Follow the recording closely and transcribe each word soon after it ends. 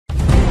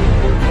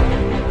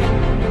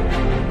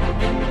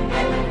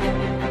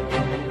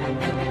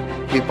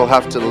people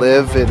have to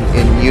live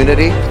in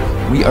unity.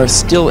 We are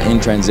still in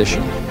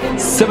transition.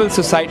 Civil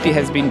society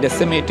has been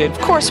decimated. Of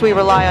course, we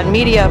rely on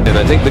media. And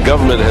I think the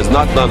government has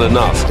not done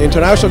enough. The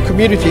international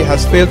community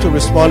has failed to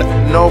respond.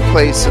 No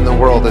place in the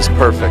world is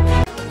perfect.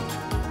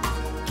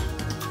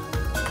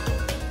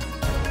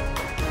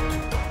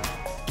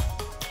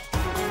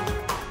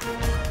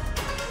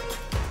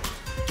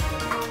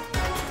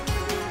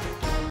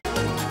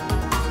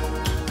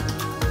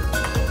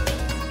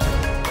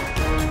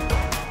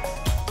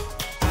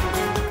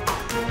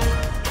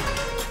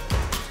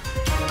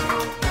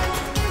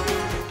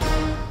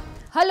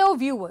 Hello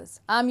viewers,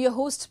 I'm your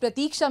host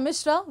Pratiksha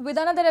Mishra with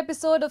another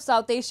episode of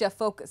South Asia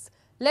Focus.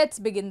 Let's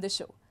begin the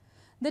show.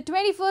 The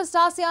 21st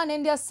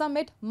ASEAN-India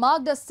Summit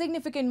marked a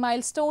significant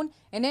milestone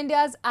in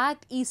India's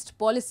Act East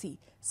policy,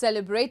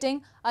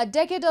 celebrating a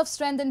decade of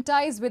strengthened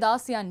ties with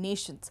ASEAN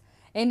nations.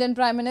 Indian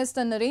Prime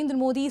Minister Narendra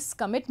Modi's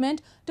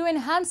commitment to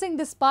enhancing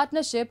this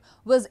partnership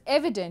was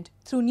evident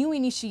through new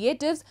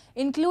initiatives,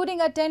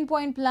 including a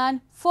 10-point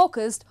plan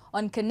focused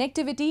on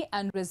connectivity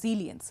and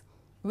resilience.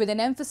 With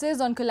an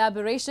emphasis on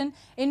collaboration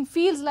in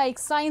fields like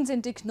science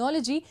and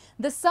technology,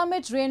 the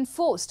summit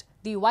reinforced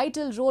the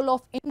vital role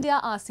of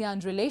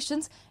India-ASEAN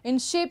relations in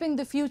shaping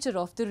the future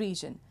of the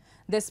region.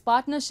 This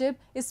partnership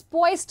is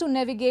poised to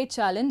navigate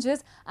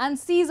challenges and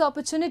seize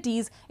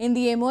opportunities in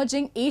the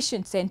emerging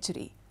Asian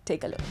century.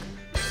 Take a look.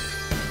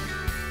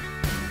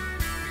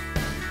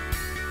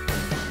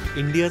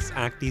 India's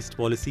Act East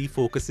policy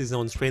focuses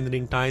on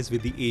strengthening ties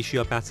with the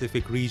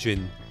Asia-Pacific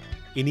region.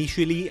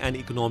 Initially an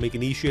economic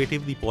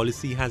initiative, the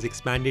policy has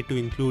expanded to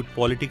include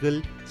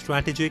political,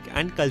 strategic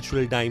and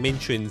cultural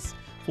dimensions,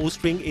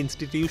 fostering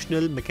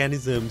institutional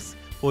mechanisms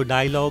for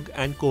dialogue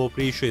and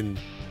cooperation.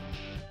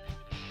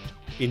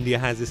 India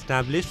has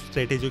established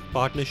strategic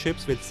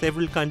partnerships with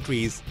several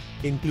countries,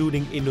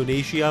 including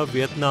Indonesia,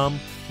 Vietnam,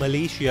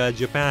 Malaysia,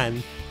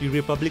 Japan, the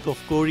Republic of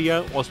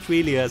Korea,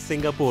 Australia,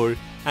 Singapore,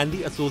 and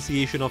the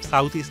Association of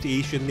Southeast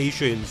Asian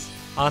Nations,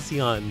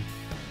 ASEAN.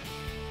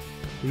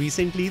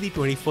 Recently, the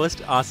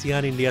 21st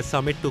ASEAN-India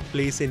Summit took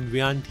place in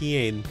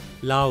Vientiane,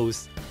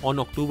 Laos on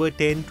October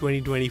 10,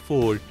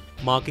 2024,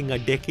 marking a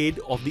decade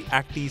of the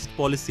Act East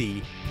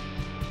policy.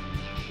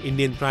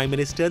 Indian Prime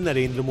Minister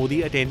Narendra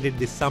Modi attended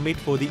this summit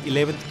for the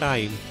 11th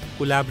time,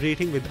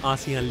 collaborating with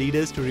ASEAN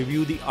leaders to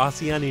review the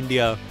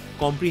ASEAN-India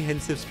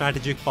Comprehensive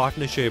Strategic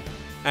Partnership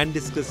and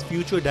discuss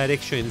future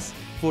directions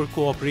for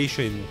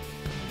cooperation.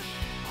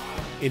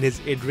 In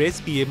his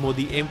address, PM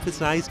Modi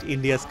emphasized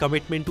India's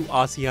commitment to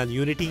ASEAN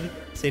unity,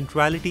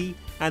 centrality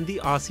and the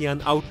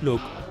ASEAN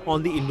outlook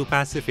on the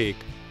Indo-Pacific.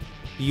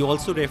 He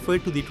also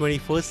referred to the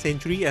 21st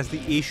century as the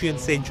Asian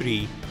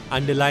century,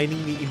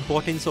 underlining the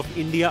importance of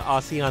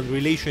India-ASEAN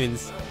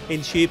relations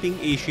in shaping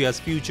Asia's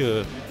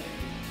future.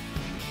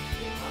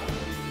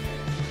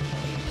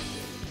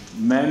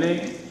 मैंने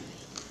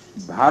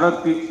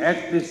भारत की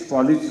act east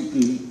policy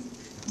की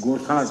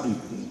घोषणा की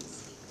थी।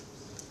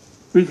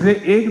 पिछले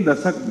एक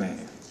दशक में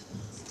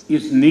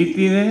इस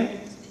नीति ने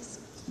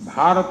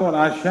भारत और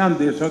आसियान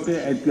देशों के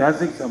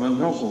ऐतिहासिक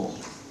संबंधों को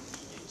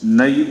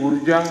नई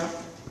ऊर्जा,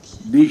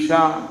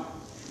 दिशा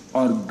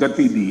और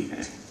गति दी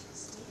है।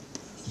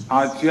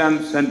 आसियान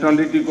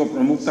सेंट्रलिटी को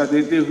प्रमुखता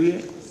देते हुए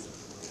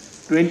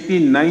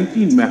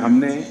 2019 में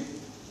हमने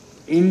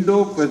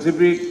Indo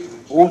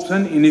Pacific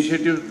ocean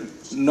initiative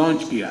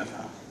launch किया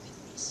था।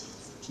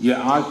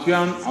 यह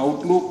ASEAN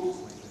outlook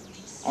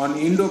on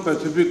Indo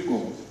Pacific को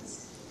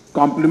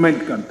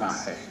कॉम्प्लीमेंट करता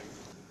है।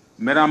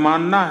 मेरा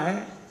मानना है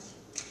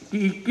कि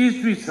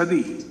 21वीं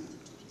सदी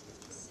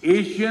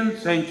एशियन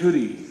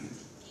सेंचुरी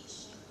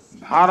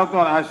भारत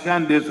और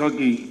आसियान देशों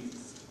की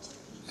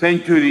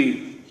सेंचुरी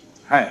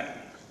है।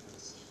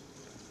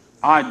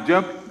 आज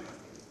जब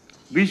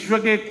विश्व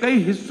के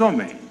कई हिस्सों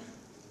में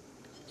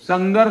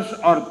संघर्ष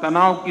और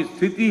तनाव की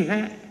स्थिति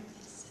है,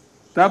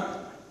 तब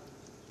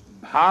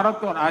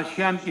भारत और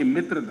आसियान की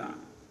मित्रता,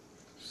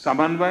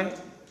 समन्वय,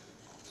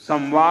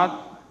 संवाद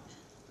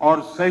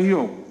और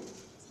सहयोग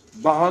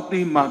बहुत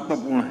ही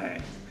महत्वपूर्ण है।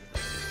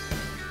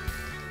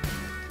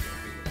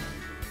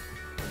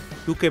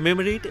 To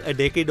commemorate a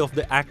decade of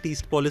the Act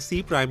East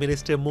policy, Prime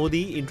Minister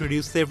Modi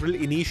introduced several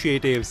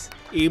initiatives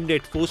aimed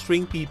at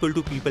fostering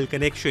people-to-people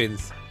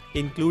connections,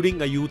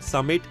 including a youth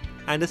summit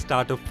and a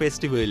startup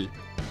festival.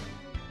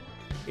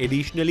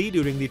 Additionally,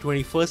 during the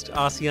 21st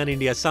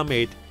ASEAN-India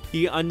Summit,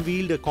 he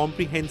unveiled a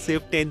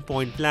comprehensive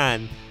 10-point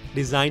plan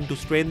designed to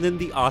strengthen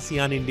the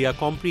ASEAN-India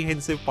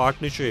Comprehensive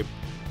Partnership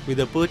with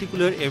a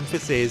particular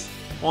emphasis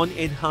on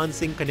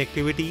enhancing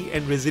connectivity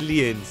and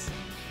resilience.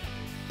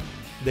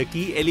 The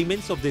key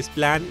elements of this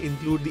plan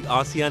include the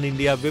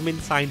ASEAN-India Women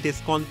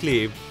Scientists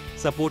Conclave,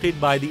 supported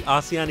by the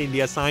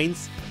ASEAN-India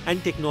Science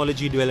and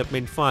Technology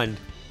Development Fund.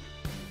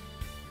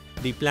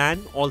 The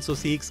plan also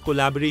seeks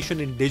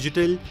collaboration in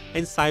digital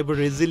and cyber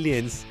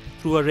resilience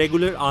through a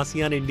regular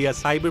ASEAN-India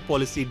cyber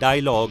policy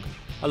dialogue,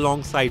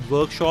 alongside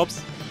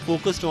workshops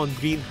focused on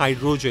green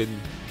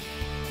hydrogen.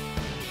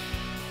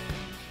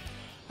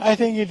 I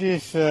think it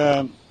is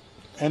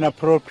an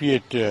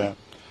appropriate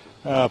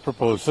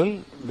proposal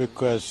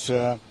because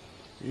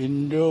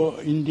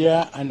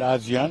India and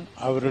ASEAN,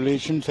 our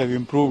relations have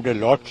improved a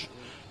lot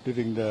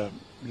during the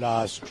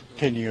last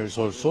 10 years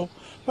or so,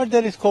 but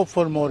there is scope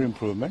for more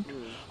improvement.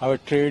 Our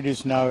trade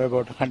is now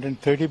about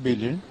 130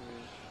 billion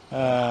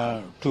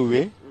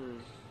two-way,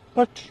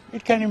 but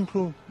it can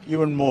improve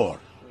even more.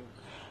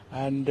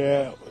 And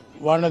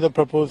one of the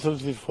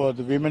proposals is for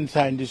the women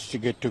scientists to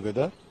get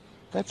together.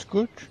 That's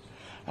good.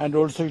 And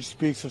also it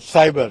speaks of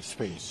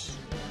cyberspace.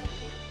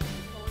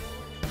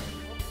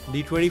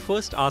 The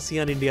 21st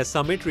ASEAN-India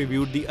Summit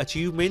reviewed the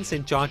achievements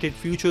and charted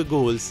future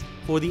goals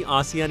for the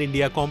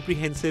ASEAN-India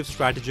Comprehensive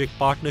Strategic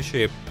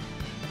Partnership.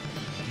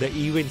 The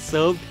event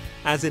served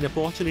as an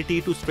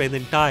opportunity to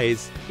strengthen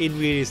ties in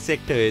various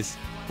sectors,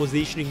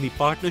 positioning the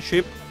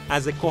partnership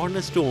as a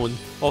cornerstone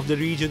of the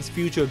region's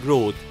future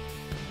growth.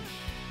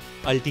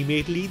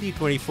 Ultimately, the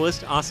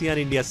 21st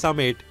ASEAN-India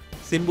Summit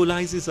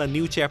symbolizes a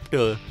new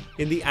chapter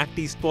in the Act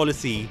East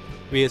policy,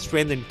 where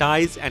strengthened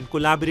ties and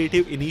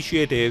collaborative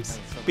initiatives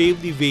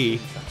pave the way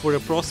for a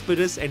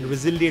prosperous and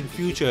resilient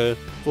future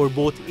for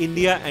both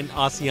India and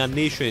ASEAN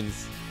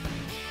nations.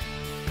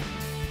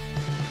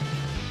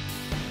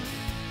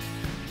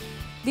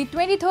 The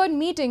 23rd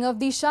meeting of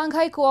the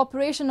Shanghai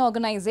Cooperation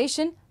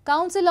Organization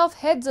Council of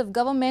Heads of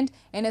Government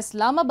in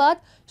Islamabad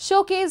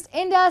showcased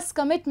India's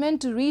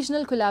commitment to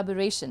regional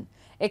collaboration.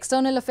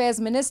 External Affairs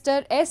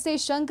Minister S. A.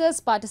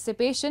 Shankar's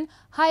participation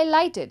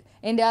highlighted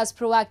India's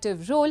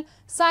proactive role,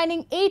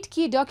 signing 8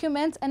 key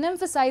documents and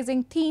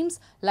emphasizing themes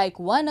like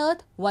One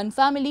Earth, One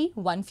Family,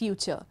 One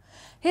Future.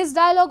 His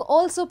dialogue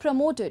also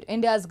promoted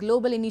India's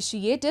global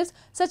initiatives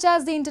such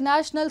as the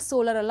International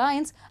Solar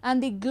Alliance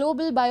and the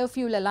Global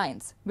Biofuel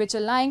Alliance, which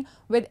align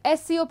with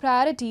SCO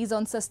priorities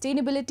on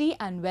sustainability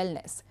and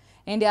wellness.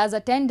 India's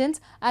attendance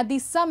at the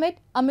summit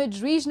amid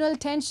regional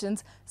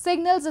tensions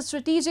signals a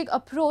strategic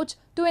approach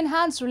to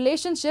enhance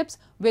relationships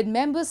with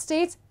member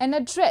states and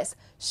address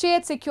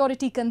shared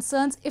security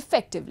concerns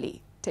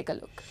effectively. Take a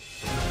look.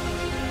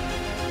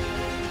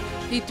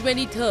 The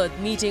 23rd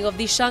meeting of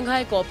the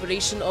Shanghai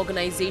Cooperation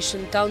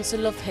Organization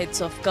Council of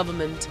Heads of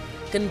Government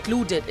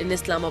concluded in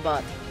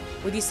Islamabad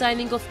with the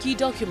signing of key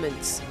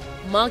documents,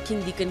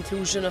 marking the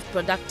conclusion of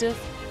productive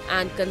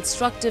and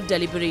constructive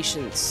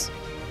deliberations.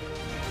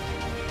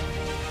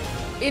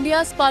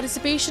 India's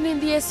participation in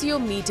the SCO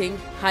meeting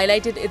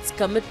highlighted its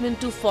commitment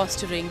to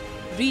fostering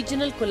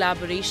regional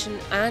collaboration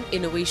and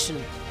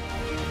innovation.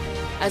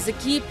 As a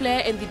key player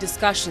in the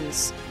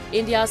discussions,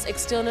 India's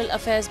External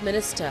Affairs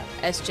Minister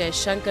S.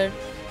 Jaishankar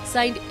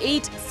signed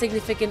 8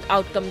 significant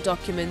outcome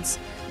documents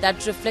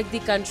that reflect the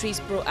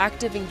country's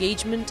proactive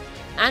engagement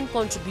and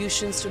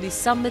contributions to the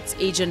summit's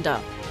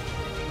agenda.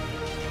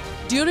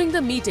 During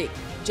the meeting,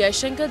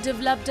 Jaishankar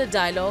developed a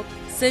dialogue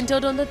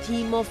centered on the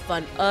theme of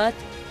One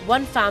Earth,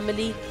 One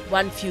Family,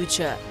 One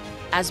Future,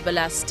 as well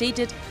as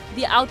stated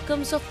the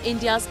outcomes of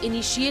India's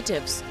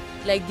initiatives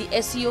like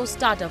the SCO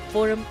Startup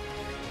Forum,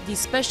 the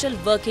Special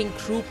Working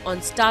Group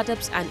on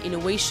Startups and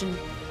Innovation,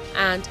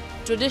 and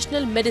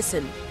Traditional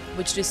Medicine,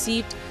 which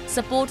received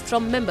support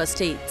from member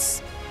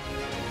states.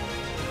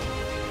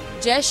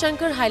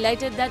 Jaishankar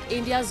highlighted that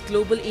India's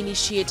global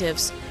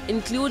initiatives,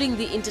 including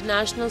the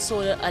International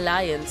Solar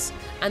Alliance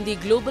and the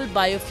Global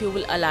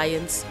Biofuel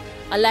Alliance,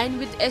 align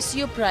with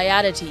SCO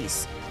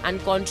priorities and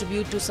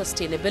contribute to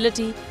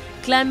sustainability,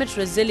 climate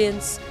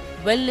resilience,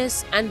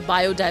 wellness and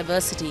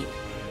biodiversity.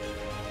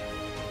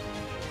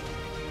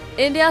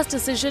 India's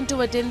decision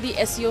to attend the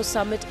SCO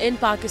summit in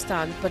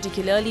Pakistan,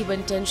 particularly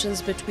when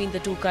tensions between the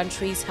two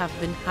countries have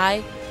been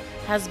high,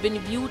 has been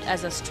viewed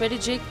as a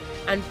strategic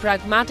and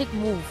pragmatic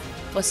move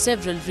for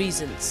several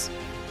reasons.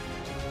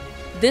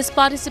 This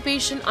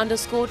participation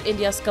underscored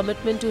India's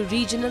commitment to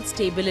regional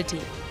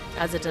stability,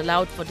 as it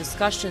allowed for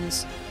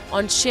discussions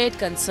on shared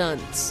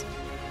concerns.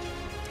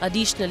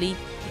 Additionally,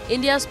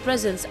 India's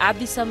presence at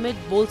the summit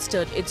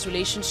bolstered its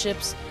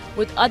relationships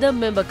with other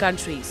member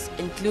countries,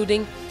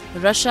 including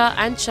Russia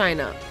and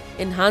China,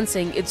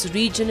 enhancing its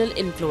regional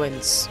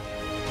influence.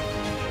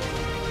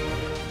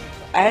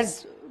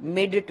 As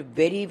made it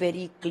very,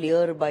 very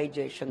clear by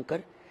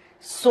Jaishankar,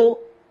 so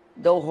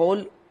the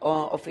whole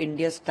of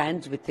India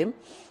stands with him.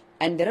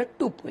 And there are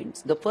 2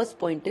 points. The first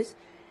point is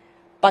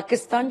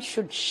Pakistan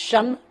should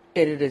shun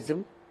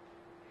terrorism.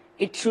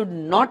 It should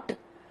not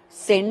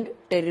send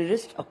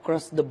terrorists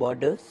across the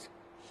borders.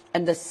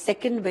 And the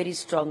second very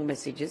strong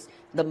message is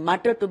the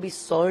matter to be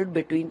solved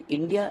between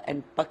India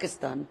and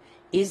Pakistan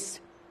is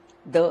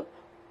the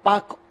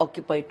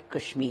Pak-occupied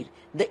Kashmir,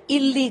 the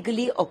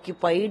illegally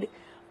occupied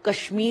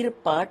Kashmir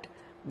part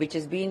which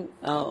has been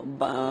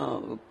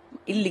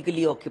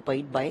illegally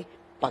occupied by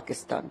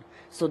Pakistan.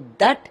 So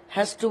that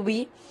has to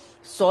be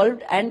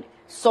solved, and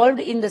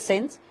solved in the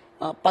sense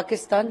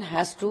Pakistan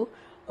has to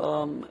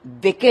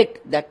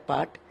vacate that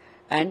part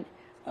and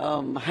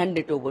hand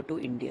it over to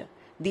India.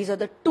 These are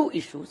the 2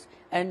 issues,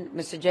 and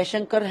Mr.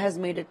 Jaishankar has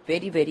made it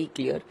very, very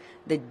clear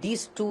that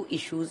these 2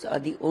 issues are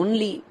the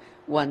only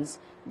ones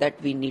that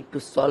we need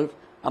to solve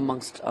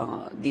amongst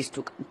these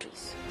 2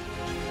 countries.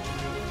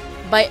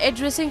 By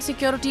addressing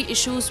security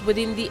issues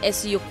within the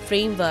SCO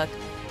framework,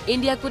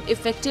 India could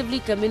effectively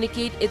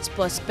communicate its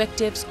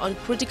perspectives on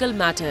critical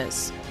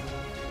matters.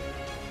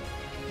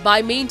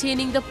 By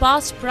maintaining the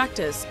past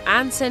practice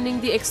and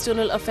sending the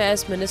External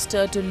Affairs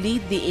Minister to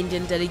lead the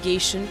Indian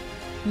delegation,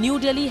 New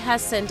Delhi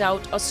has sent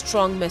out a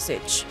strong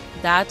message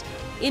that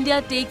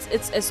India takes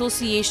its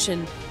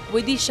association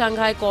with the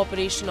Shanghai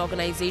Cooperation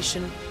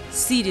Organization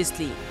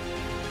seriously.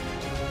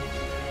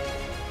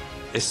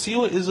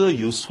 SCO is a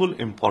useful,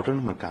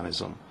 important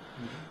mechanism.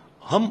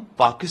 हम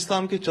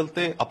पाकिस्तान के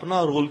चलते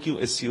अपना role क्यों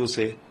SCO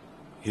से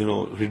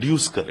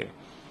reduce करें?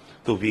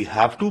 तो we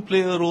have to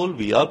play a role,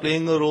 we are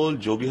playing a role.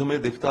 जो भी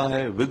हमें दिखता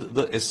है विद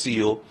द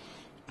SCO,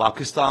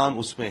 पाकिस्तान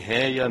उसमें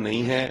है या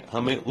नहीं है,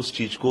 हमें उस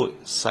चीज को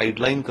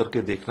साइडलाइन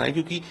करके देखना है,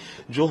 क्योंकि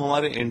जो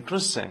हमारे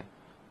इंटरेस्ट हैं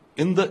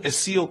in the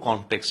SCO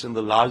context, in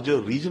the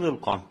larger regional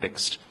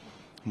context,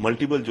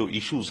 multiple जो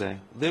इश्यूज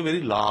हैं, दे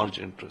वेरी लार्ज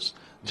इंटरेस्ट.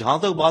 जहां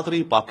तक बात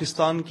रही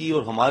पाकिस्तान की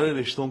और हमारे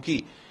रिश्तों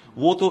की,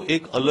 वो तो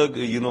एक अलग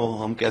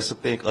हम कह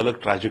सकते हैं एक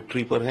अलग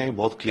ट्रैजेक्टरी पर है.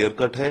 बहुत क्लियर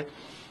कट है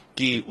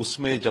कि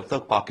उसमें जब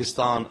तक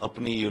पाकिस्तान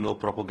अपनी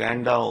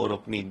प्रोपेगेंडा और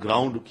अपनी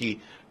ग्राउंड की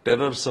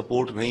टेरर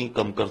सपोर्ट नहीं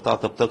कम करता,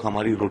 तब तक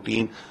हमारी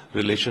रूटीन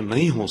रिलेशन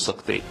नहीं हो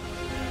सकते.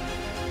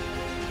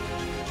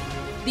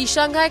 The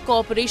Shanghai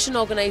Cooperation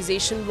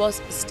Organization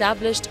was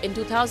established in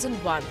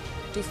 2001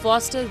 to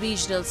foster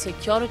regional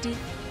security,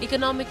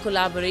 economic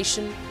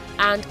collaboration,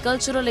 and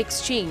cultural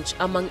exchange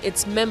among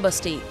its member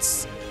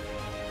states.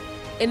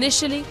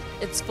 Initially,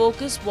 its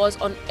focus was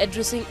on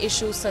addressing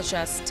issues such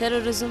as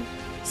terrorism,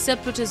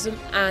 separatism,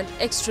 and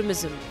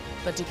extremism,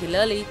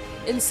 particularly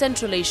in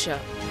Central Asia.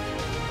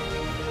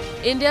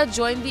 India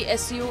joined the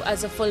SCO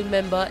as a full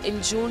member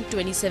in June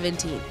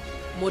 2017,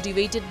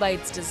 motivated by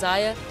its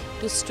desire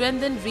to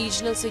strengthen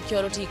regional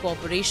security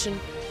cooperation,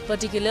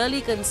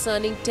 particularly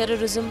concerning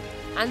terrorism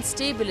and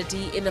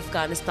stability in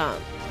Afghanistan.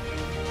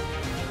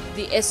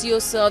 The SCO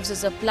serves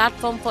as a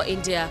platform for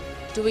India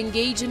to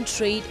engage in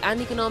trade and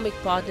economic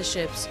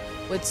partnerships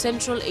with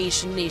Central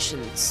Asian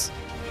nations.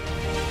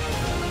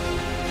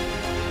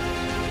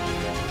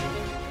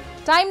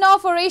 Time now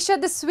for Asia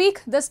This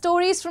Week, the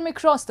stories from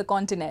across the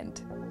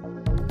continent.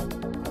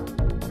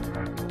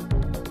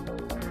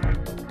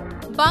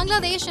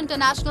 Bangladesh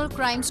International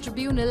Crimes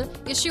Tribunal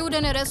issued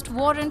an arrest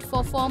warrant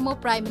for former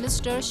Prime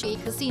Minister Sheikh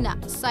Hasina,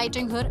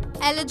 citing her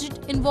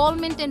alleged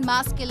involvement in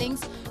mass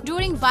killings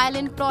during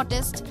violent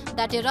protests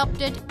that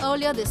erupted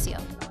earlier this year.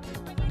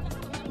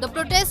 The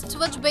protests,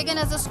 which began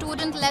as a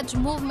student-led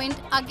movement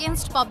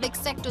against public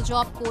sector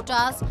job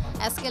quotas,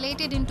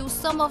 escalated into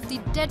some of the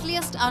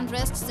deadliest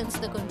unrest since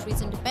the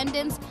country's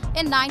independence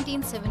in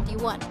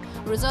 1971,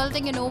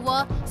 resulting in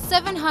over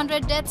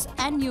 700 deaths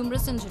and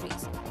numerous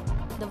injuries.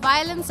 The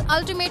violence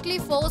ultimately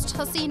forced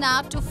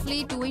Hasina to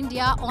flee to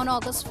India on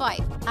August 5,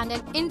 and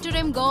an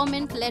interim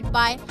government led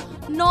by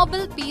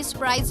Nobel Peace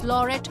Prize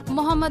laureate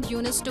Muhammad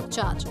Yunus took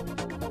charge.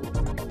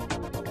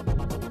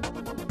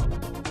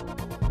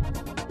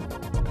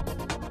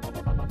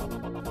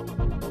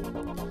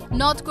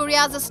 North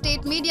Korea's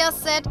state media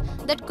said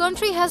that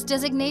country has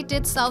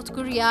designated South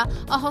Korea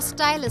a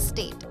hostile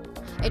state.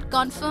 It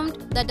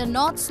confirmed that the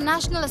North's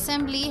National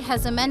Assembly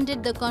has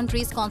amended the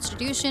country's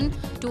constitution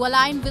to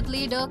align with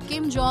leader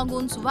Kim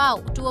Jong-un's vow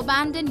to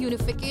abandon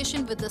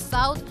unification with the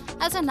South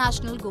as a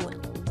national goal.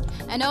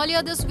 And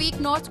earlier this week,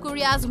 North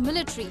Korea's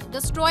military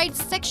destroyed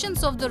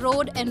sections of the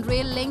road and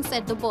rail links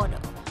at the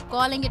border,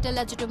 calling it a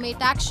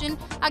legitimate action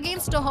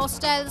against a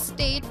hostile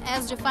state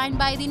as defined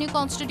by the new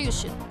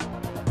constitution.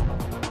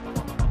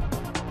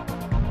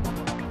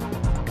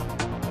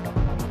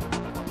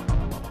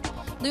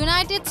 The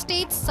United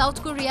States,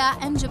 South Korea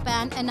and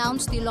Japan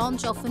announced the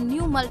launch of a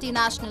new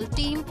multinational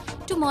team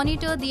to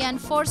monitor the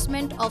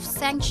enforcement of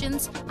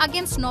sanctions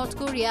against North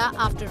Korea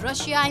after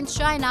Russia and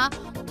China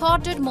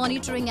thwarted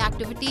monitoring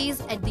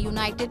activities at the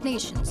United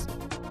Nations.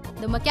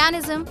 The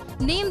mechanism,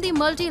 named the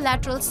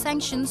Multilateral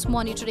Sanctions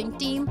Monitoring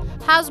Team,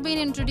 has been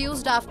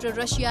introduced after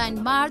Russia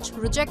in March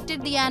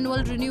rejected the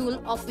annual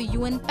renewal of a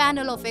UN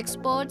panel of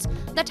experts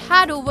that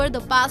had over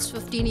the past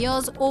 15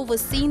 years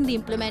overseen the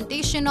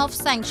implementation of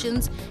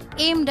sanctions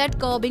aimed at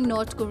curbing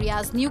North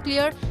Korea's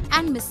nuclear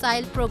and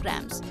missile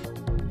programs.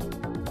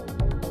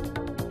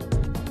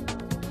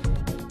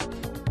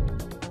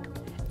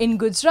 In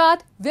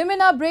Gujarat, women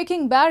are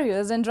breaking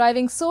barriers and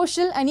driving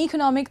social and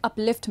economic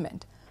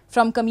upliftment.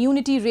 From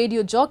community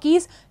radio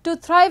jockeys to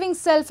thriving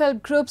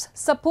self-help groups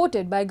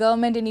supported by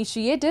government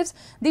initiatives,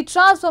 the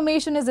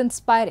transformation is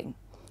inspiring.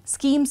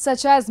 Schemes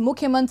such as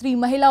Mukhyamantri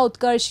Mahila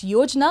Utkarsh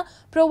Yojana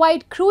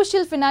provide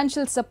crucial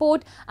financial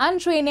support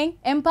and training,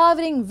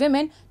 empowering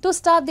women to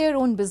start their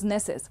own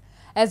businesses.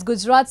 As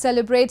Gujarat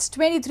celebrates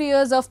 23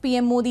 years of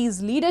PM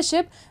Modi's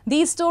leadership,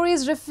 these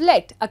stories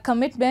reflect a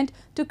commitment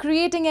to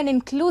creating an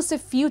inclusive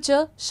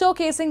future,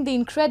 showcasing the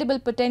incredible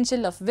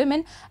potential of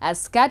women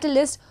as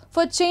catalysts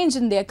for change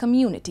in their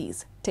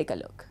communities. Take a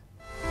look.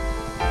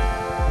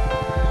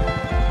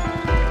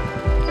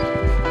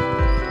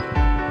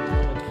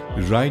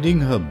 Riding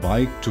her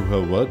bike to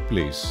her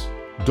workplace,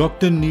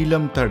 Dr.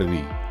 Neelam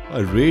Tadvi,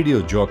 a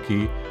radio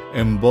jockey,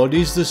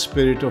 embodies the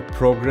spirit of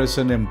progress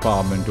and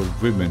empowerment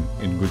of women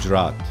in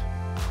Gujarat.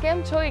 કેમ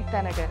છો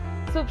એકતાનગર?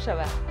 શુભ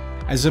સવાર.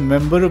 As a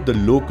member of the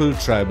local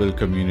tribal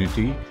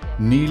community,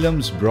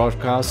 Neelam's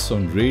broadcasts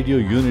on Radio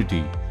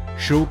Unity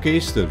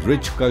showcase the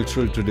rich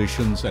cultural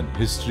traditions and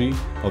history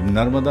of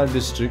Narmada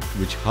district,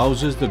 which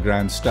houses the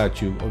grand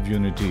statue of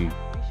Unity.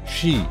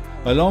 She,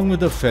 along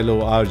with her fellow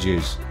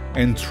RJs,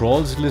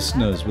 enthralls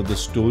listeners with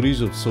the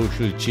stories of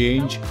social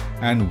change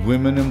and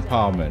women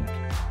empowerment.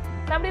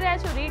 સાંભળી રહ્યા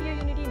છો radio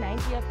unity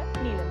 90 FM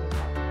Neelam.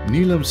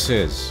 Neelam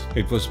says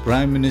it was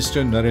Prime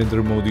Minister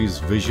Narendra Modi's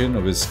vision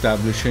of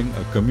establishing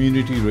a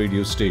community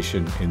radio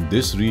station in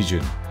this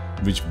region,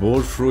 which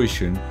bore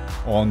fruition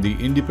on the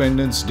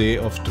Independence Day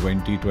of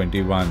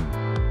 2021.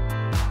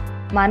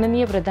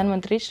 माननीय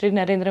प्रधानमंत्री श्री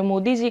नरेंद्र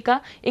मोदी जी का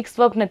एक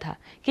स्वप्न था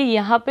कि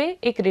यहाँ पे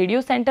एक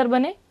रेडियो सेंटर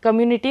बने,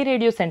 कम्युनिटी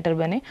रेडियो सेंटर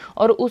बने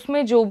और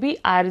उसमें जो भी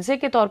आरजे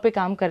के तौर पे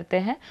काम करते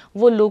हैं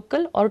वो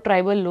लोकल और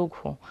ट्राइबल लोग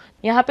हों.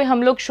 यहाँ पे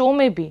हम लोग शो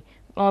में भी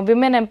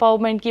विमेन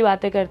एम्पावरमेंट की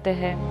बातें करते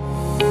हैं.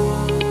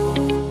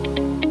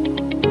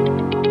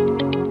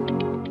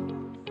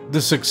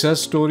 The success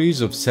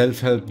stories of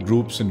self-help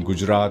groups in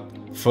Gujarat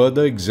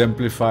further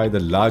exemplify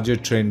the larger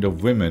trend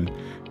of women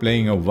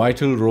playing a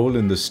vital role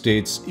in the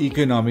state's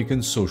economic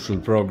and social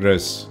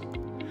progress.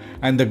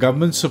 And the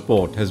government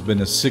support has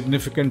been a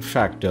significant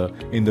factor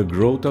in the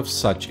growth of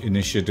such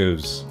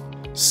initiatives.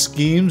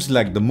 Schemes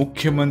like the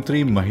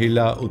Mukhyamantri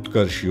Mahila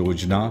Utkarsh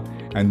Yojana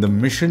and the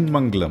Mission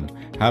Mangalam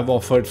have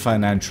offered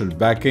financial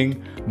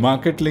backing,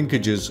 market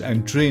linkages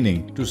and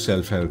training to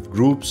self-help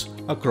groups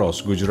across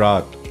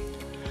Gujarat.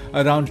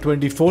 Around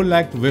 24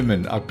 lakh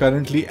women are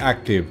currently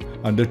active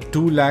under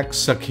 2 lakh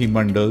Sakhi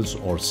Mandals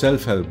or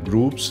self-help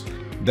groups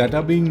that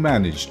are being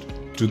managed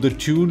to the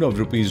tune of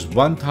rupees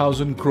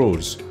 1,000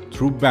 crores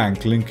through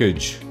bank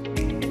linkage.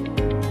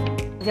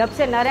 जब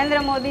से नरेंद्र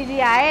मोदी जी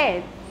आए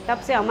तब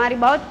से हमारी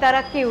बहुत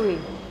तरक्की हुई.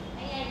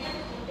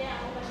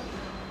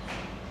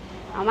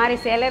 हमारी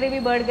सैलरी भी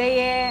बढ़ गई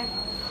है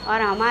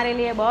और हमारे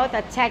लिए बहुत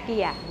अच्छा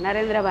किया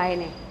नरेंद्र भाई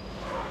ने.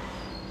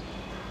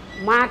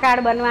 माँ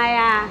कार्ड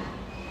बनवाया,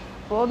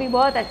 वो भी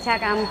बहुत अच्छा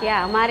काम किया.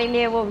 हमारे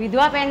लिए वो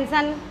विधवा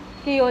पेंशन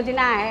की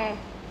योजना है,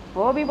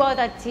 वो भी बहुत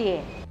अच्छी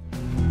है.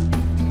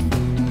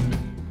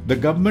 The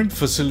government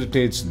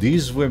facilitates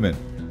these women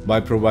by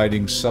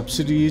providing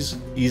subsidies,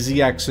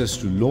 easy access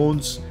to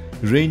loans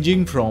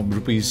ranging from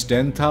rupees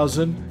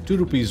 10,000 to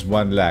rupees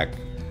 1 lakh,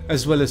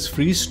 as well as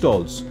free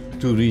stalls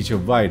to reach a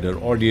wider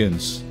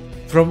audience.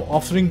 From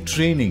offering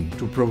training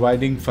to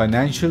providing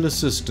financial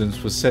assistance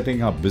for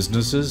setting up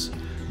businesses,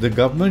 the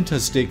government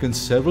has taken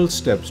several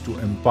steps to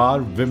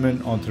empower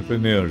women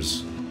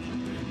entrepreneurs.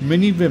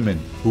 Many women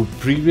who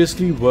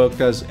previously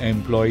worked as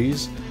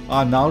employees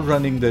are now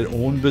running their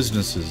own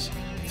businesses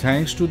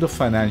thanks to the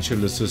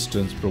financial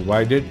assistance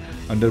provided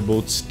under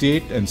both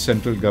state and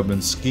central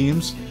government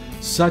schemes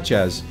such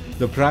as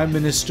the Prime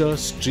Minister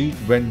Street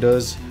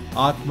Vendors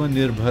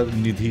Atmanirbhar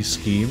Nidhi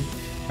scheme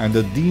and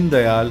the Deen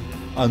Dayal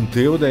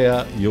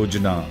Antyodaya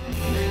Yojana.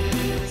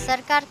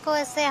 सरकार को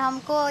ऐसे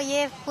हमको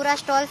ये पूरा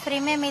stall free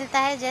में मिलता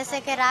है, जैसे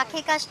कि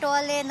राखी का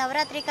स्टॉल है,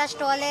 नवरात्रि का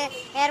स्टॉल है,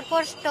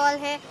 एयरपोर्ट स्टॉल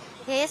है.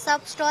 ये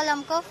सब स्टॉल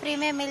हमको फ्री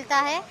में मिलता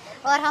है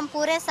और हम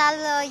पूरे साल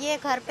ये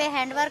घर पे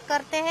हैंडवर्क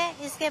करते हैं.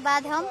 इसके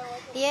बाद हम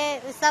ये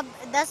सब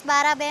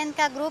 10-12 बहन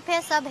का ग्रुप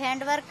है, सब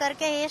हैंडवर्क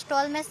करके ये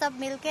स्टॉल में सब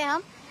मिलके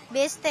हम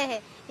बेचते हैं.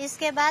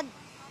 इसके बाद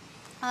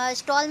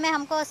स्टॉल में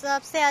हमको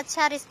सबसे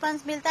अच्छा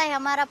रिस्पांस मिलता है.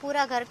 हमारा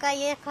पूरा घर का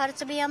ये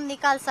खर्च भी हम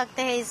निकाल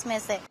सकते हैं इसमें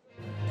से.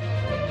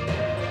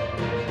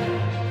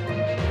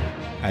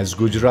 As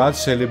Gujarat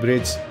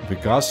celebrates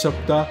Vikas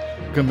Saptah,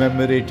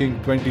 commemorating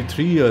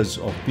 23 years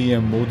of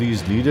PM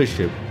Modi's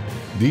leadership,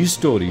 these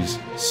stories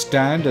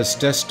stand as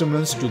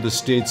testaments to the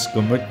state's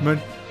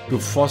commitment to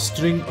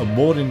fostering a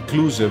more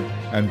inclusive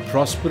and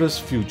prosperous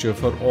future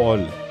for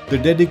all. The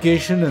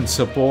dedication and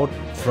support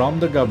from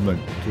the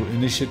government through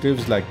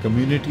initiatives like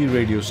community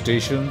radio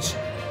stations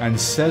and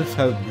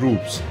self-help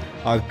groups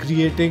are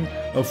creating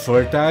a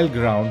fertile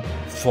ground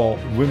for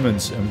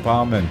women's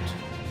empowerment.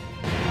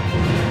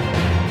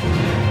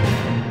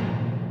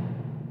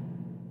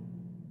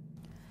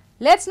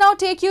 Let's now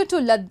take you to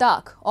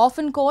Ladakh,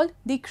 often called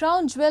the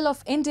crown jewel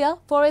of India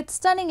for its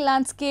stunning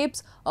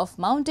landscapes of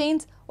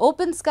mountains,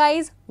 open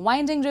skies,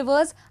 winding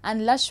rivers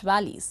and lush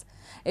valleys.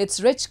 Its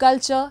rich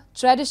culture,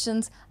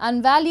 traditions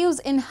and values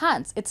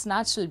enhance its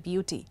natural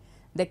beauty.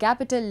 The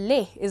capital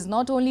Leh is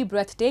not only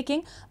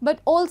breathtaking but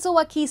also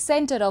a key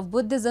center of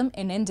Buddhism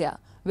in India,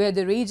 where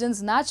the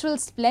region's natural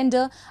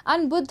splendor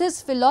and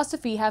Buddhist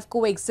philosophy have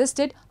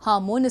coexisted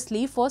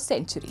harmoniously for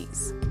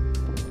centuries.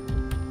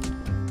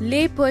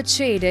 Leh,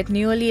 perched at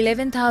nearly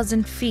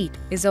 11,000 feet,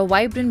 is a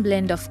vibrant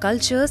blend of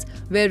cultures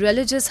where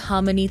religious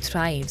harmony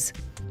thrives.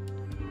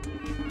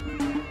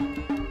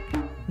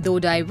 Though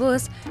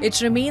diverse,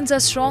 it remains a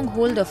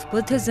stronghold of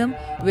Buddhism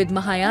with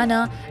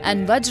Mahayana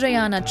and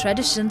Vajrayana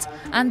traditions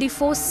and the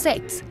four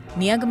sects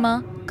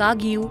Nyagma,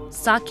 Kagyu,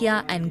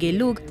 Sakya and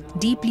Gelug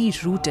deeply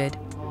rooted.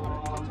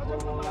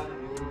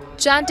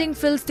 Chanting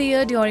fills the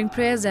air during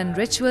prayers and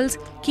rituals,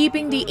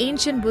 keeping the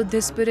ancient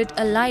Buddhist spirit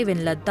alive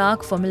in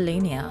Ladakh for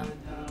millennia.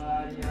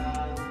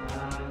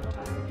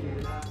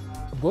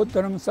 बौद्ध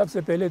धर्म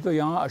सबसे पहले तो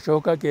यहाँ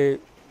अशोका के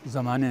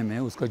ज़माने में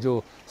उसका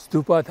जो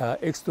स्तूपा था,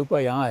 एक स्तूपा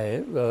यहाँ है,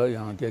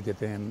 यहाँ क्या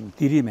कहते हैं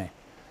तिरी में,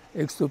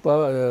 एक स्तूपा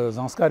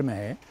ज़ांस्कार में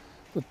है।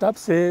 तो तब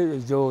से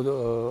जो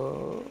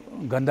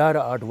गंधार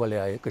आर्ट वाले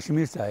आए,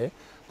 कश्मीर से आए,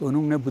 तो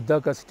उन्होंने बुद्धा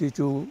का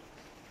स्टैचू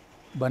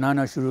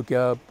बनाना शुरू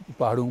किया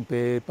पहाड़ों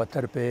पे,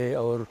 पत्थर पे।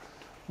 और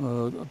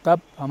तब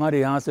हमारे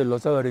यहाँ से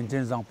लोसा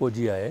रिंचेन ज़ांगपो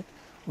जी आए,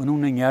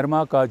 उन्होंने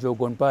न्यारमा का जो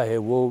गोंपा है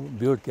वो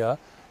बिल्ड किया।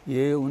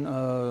 ये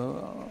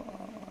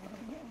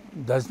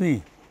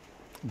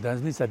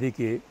 10वीं सदी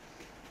के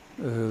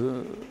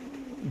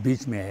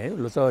बीच में है,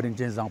 लोसा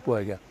रिंचेन ज़ांगपो आ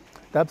गया।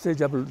 तब से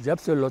जब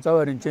से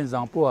लोसा रिंचेन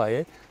ज़ांगपो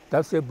आए,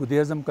 तब से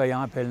बुद्धिज़्म का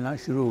यहाँ फैलना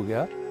शुरू हो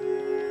गया।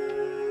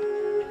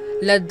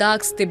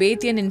 Ladakh's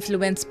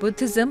Tibetan-influenced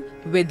Buddhism,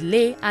 with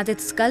Leh at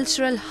its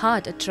cultural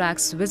heart,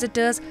 attracts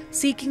visitors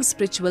seeking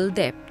spiritual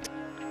depth.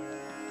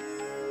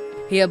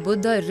 Here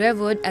Buddha is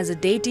revered as a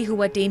deity who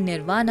attained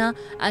nirvana,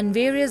 and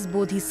various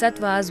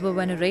bodhisattvas were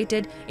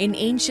venerated in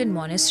ancient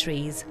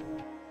monasteries.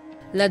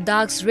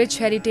 Ladakh's rich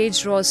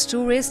heritage draws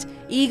tourists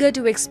eager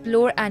to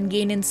explore and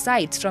gain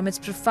insights from its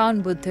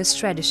profound Buddhist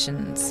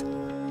traditions.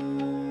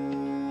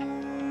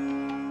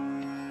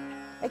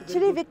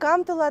 Actually, we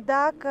come to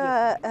Ladakh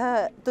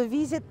to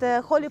visit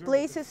holy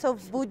places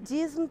of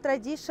Buddhism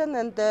tradition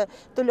and to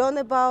learn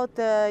about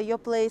your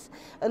place,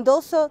 and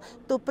also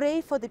to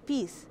pray for the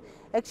peace.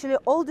 Actually,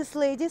 all these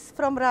ladies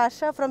from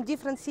Russia, from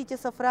different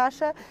cities of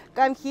Russia,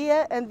 come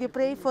here and we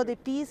pray for the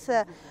peace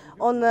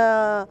on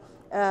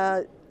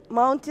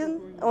mountain,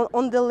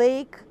 on the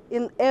lake,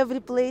 in every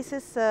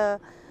places.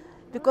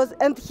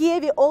 And here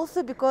we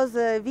also, because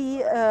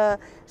we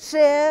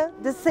share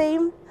the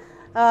same.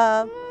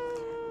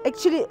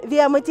 Actually, we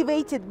are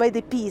motivated by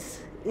the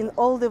peace in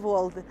all the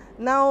world.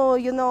 Now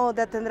you know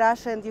that in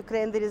Russia and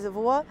Ukraine there is a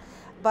war,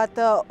 but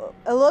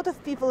a lot of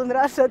people in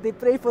Russia, they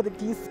pray for the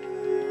peace.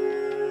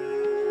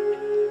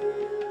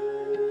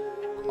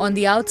 On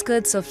the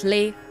outskirts of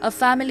Leh, a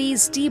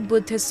family's deep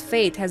Buddhist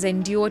faith has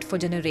endured for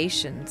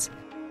generations.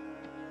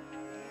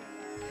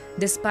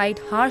 Despite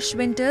harsh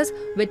winters,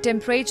 with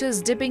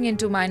temperatures dipping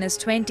into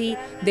 -20,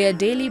 their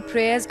daily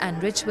prayers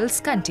and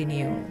rituals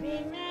continue.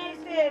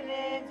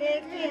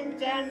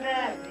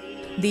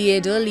 The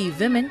elderly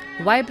women,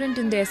 vibrant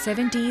in their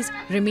 70s,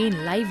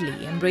 remain lively,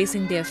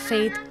 embracing their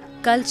faith,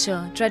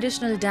 culture,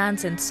 traditional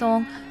dance and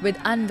song with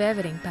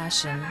unwavering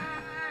passion.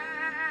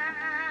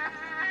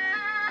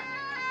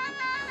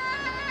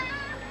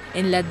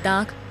 In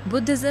Ladakh,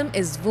 Buddhism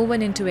is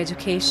woven into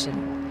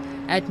education.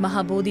 At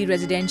Mahabodhi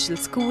Residential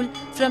School,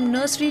 from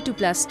nursery to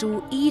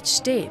 +2, each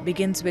day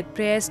begins with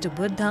prayers to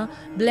Buddha,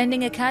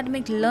 blending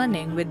academic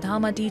learning with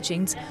Dharma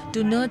teachings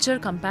to nurture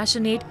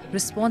compassionate,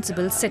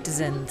 responsible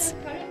citizens.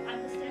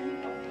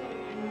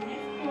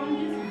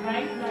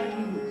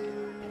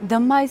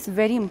 Dhamma is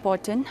very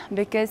important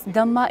because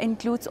Dhamma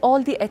includes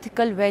all the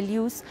ethical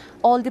values,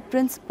 all the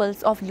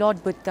principles of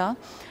Lord Buddha,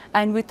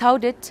 and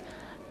without it,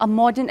 a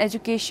modern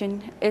education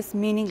is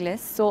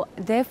meaningless. So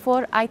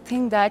therefore, I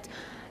think that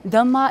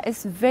Dhamma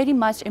is very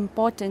much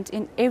important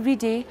in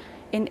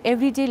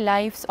everyday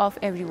lives of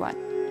everyone.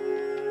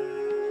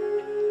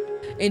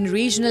 In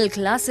regional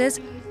classes,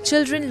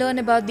 children learn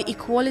about the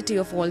equality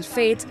of all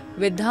faiths,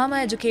 with Dharma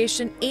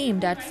education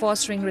aimed at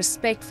fostering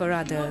respect for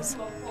others.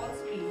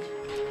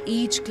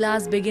 Each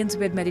class begins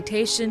with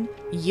meditation,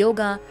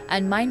 yoga,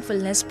 and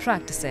mindfulness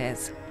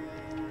practices.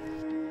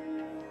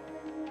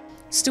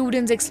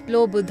 Students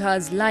explore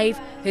Buddha's life,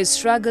 his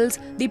struggles,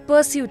 the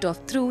pursuit of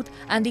truth,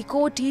 and the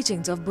core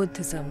teachings of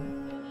Buddhism.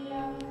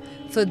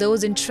 For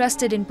those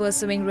interested in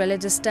pursuing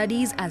religious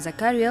studies as a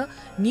career,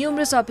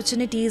 numerous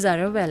opportunities are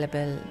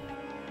available.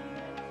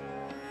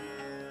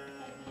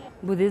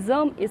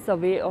 Buddhism is a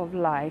way of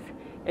life.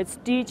 It's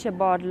teach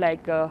about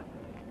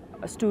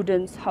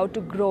students how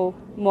to grow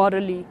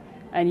morally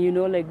and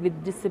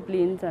with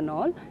disciplines and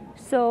all.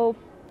 So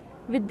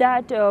with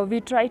that, we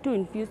try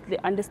to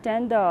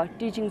understand the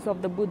teachings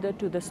of the Buddha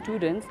to the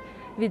students.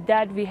 With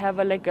that, we have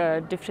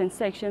different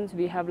sections.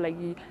 We have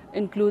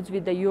includes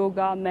with the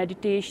yoga,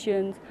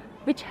 meditations,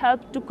 which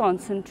help to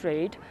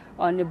concentrate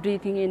on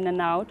breathing in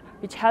and out,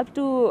 which help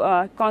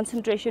to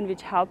concentration,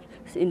 which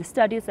helps in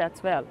studies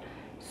as well.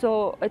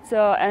 So it's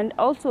and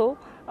also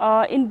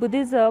in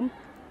Buddhism,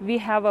 we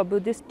have a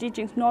Buddhist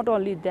teachings. Not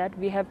only that,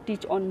 we have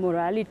teach on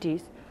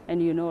moralities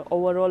and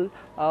overall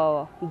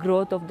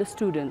growth of the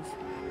students.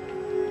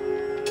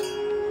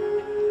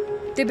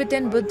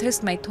 Tibetan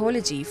Buddhist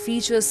mythology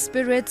features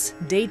spirits,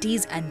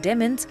 deities and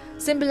demons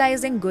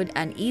symbolizing good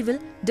and evil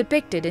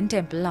depicted in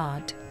temple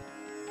art.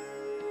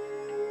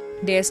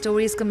 Their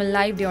stories come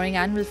alive during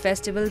annual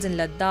festivals in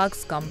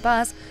Ladakh's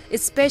Kampas,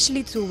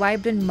 especially through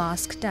vibrant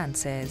mask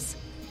dances.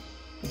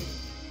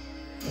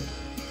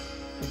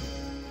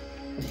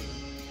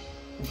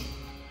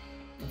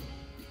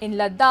 In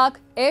Ladakh,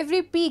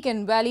 every peak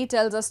and valley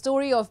tells a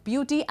story of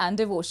beauty and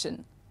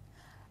devotion.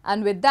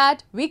 And with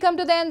that, we come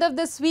to the end of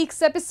this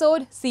week's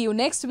episode. See you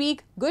next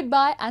week.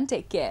 Goodbye and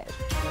take care.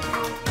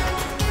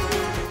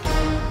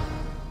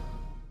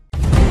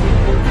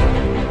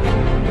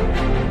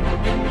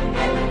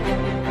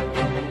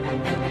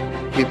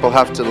 People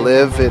have to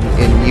live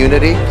in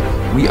unity.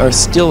 We are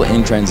still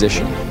in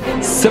transition.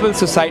 Civil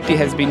society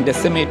has been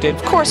decimated.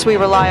 Of course, we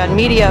rely on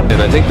media.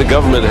 And I think the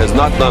government has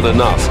not done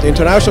enough. The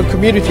international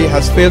community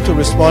has failed to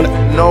respond.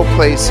 No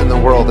place in the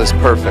world is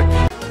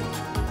perfect.